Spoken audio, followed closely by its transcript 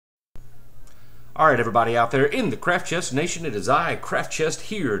Alright, everybody out there in the Craft Chest Nation, it is I, Craft Chest,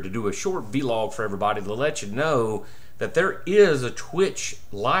 here to do a short vlog for everybody to let you know that there is a Twitch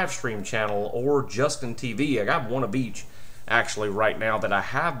live stream channel or Justin TV. I got one of each actually right now that I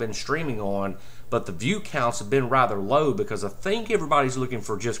have been streaming on, but the view counts have been rather low because I think everybody's looking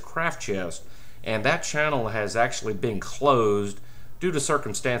for just Craft Chest, and that channel has actually been closed due to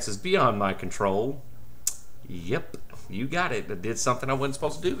circumstances beyond my control. Yep, you got it. I did something I wasn't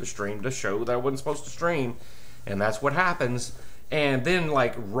supposed to do, to stream the show that I wasn't supposed to stream, and that's what happens. And then,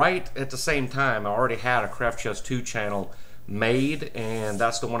 like, right at the same time, I already had a Craft Chest 2 channel made, and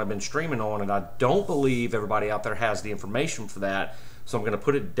that's the one I've been streaming on, and I don't believe everybody out there has the information for that, so I'm going to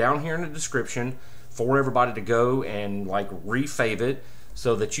put it down here in the description for everybody to go and, like, refave it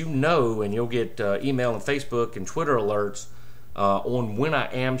so that you know, and you'll get email and Facebook and Twitter alerts on when I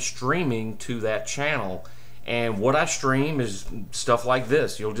am streaming to that channel. And what I stream is stuff like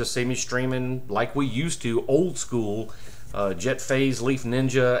this. You'll just see me streaming like we used to, old school. Jet Phase, Leaf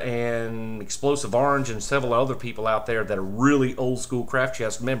Ninja, and Explosive Orange, and several other people out there that are really old school Craft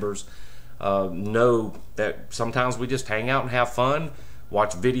Chest members know that sometimes we just hang out and have fun,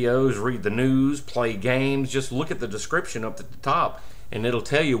 watch videos, read the news, play games. Just look at the description up at the top, and it'll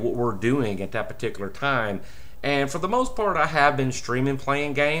tell you what we're doing at that particular time. And for the most part, I have been streaming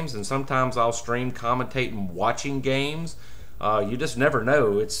playing games, and sometimes I'll stream commentating watching games. You just never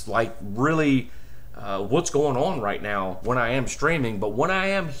know. It's like really what's going on right now when I am streaming. But when I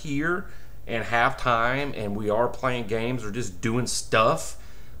am here and have time and we are playing games or just doing stuff,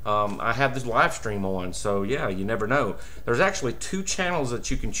 I have this live stream on. So yeah, you never know. There's actually two channels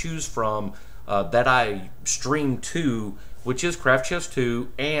that you can choose from that I stream to, which is Craft Chest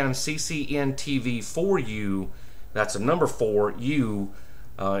 2 and CCN TV 4U. That's a number 4U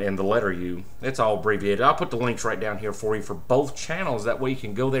and the letter U. It's all abbreviated. I'll put the links right down here for you for both channels. That way you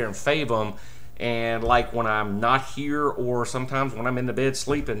can go there and fave them. And like when I'm not here, or sometimes when I'm in the bed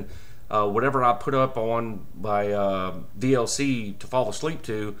sleeping, whatever I put up on my VLC to fall asleep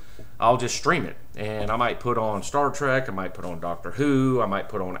to, I'll just stream it. And I might put on Star Trek, I might put on Doctor Who, I might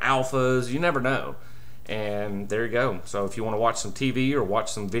put on Alphas, you never know. And there you go. So if you want to watch some TV or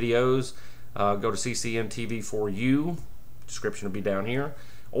watch some videos, go to CCN TV 4U. Description will be down here.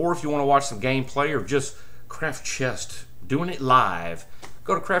 Or if you want to watch some gameplay or just Craft Chest doing it live,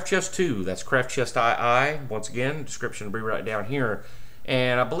 go to Craft Chest 2. That's Craft Chest II. Once again, description will be right down here.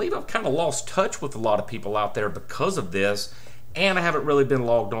 And I believe I've kind of lost touch with a lot of people out there because of this. And I haven't really been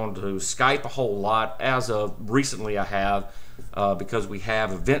logged on to Skype a whole lot. As of recently I have, because we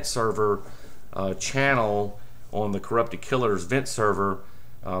have a vent server channel on the Corrupted Killers vent server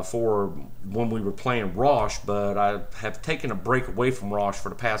for when we were playing Rosh, but I have taken a break away from Rosh for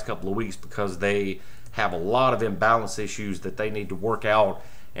the past couple of weeks because they have a lot of imbalance issues that they need to work out,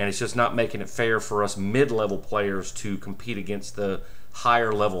 and it's just not making it fair for us mid-level players to compete against the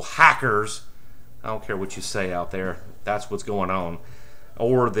higher level hackers. I don't care what you say out there, that's what's going on.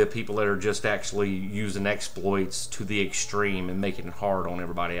 Or the people that are just actually using exploits to the extreme and making it hard on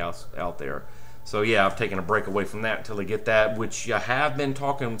everybody else out there. So yeah, I've taken a break away from that until I get that, which I have been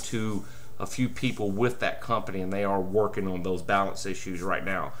talking to a few people with that company, and they are working on those balance issues right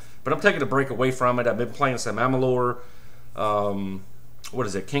now. But I'm taking a break away from it. I've been playing some Amalur, what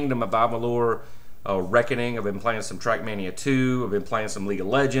is it, Kingdom of Amalur, Reckoning. I've been playing some Trackmania 2. I've been playing some League of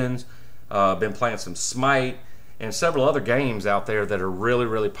Legends. I've been playing some Smite, and several other games out there that are really,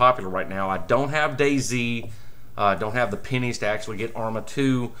 really popular right now. I don't have DayZ. I don't have the pennies to actually get Arma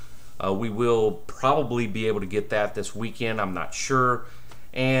 2. We will probably be able to get that this weekend. I'm not sure.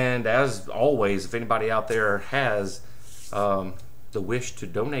 And as always, if anybody out there has the wish to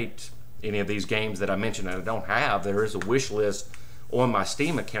donate any of these games that I mentioned that I don't have, there is a wish list on my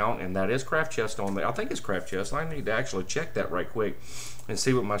Steam account, and that is Craft Chest on there. I think it's Craft Chest. I need to actually check that right quick and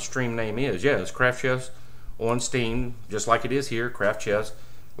see what my stream name is. Yeah, it's Craft Chest on Steam, just like it is here, Craft Chest,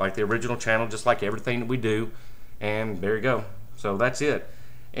 like the original channel, just like everything that we do. And there you go. So that's it.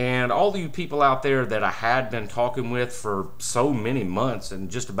 And all you people out there that I had been talking with for so many months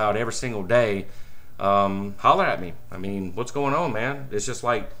and just about every single day, holler at me. I mean, what's going on, man? It's just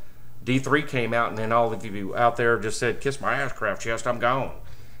like D3 came out, and then all of you out there just said, kiss my ass, Craft Chest, I'm gone.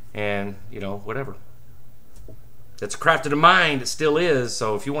 And, you know, whatever. It's a craft of the mind. It still is.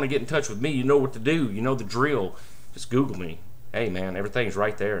 So if you want to get in touch with me, you know what to do. You know the drill. Just Google me. Hey, man, everything's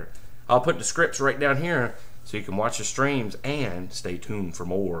right there. I'll put the scripts right down here so you can watch the streams and stay tuned for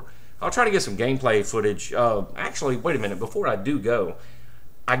more. I'll try to get some gameplay footage. Actually, wait a minute. Before I do go,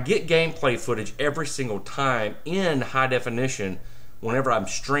 I get gameplay footage every single time in high definition whenever I'm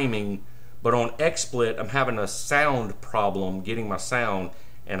streaming, but on XSplit, I'm having a sound problem getting my sound,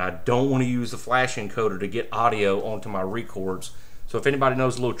 and I don't want to use the flash encoder to get audio onto my records. So if anybody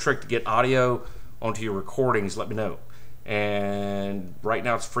knows a little trick to get audio onto your recordings, let me know. And right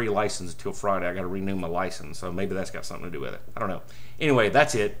now it's free license until Friday. I got to renew my license, so maybe that's got something to do with it. I don't know. Anyway,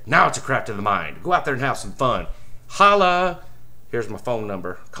 that's it. Now it's a craft of the mind. Go out there and have some fun. Holla! Here's my phone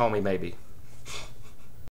number. Call me maybe.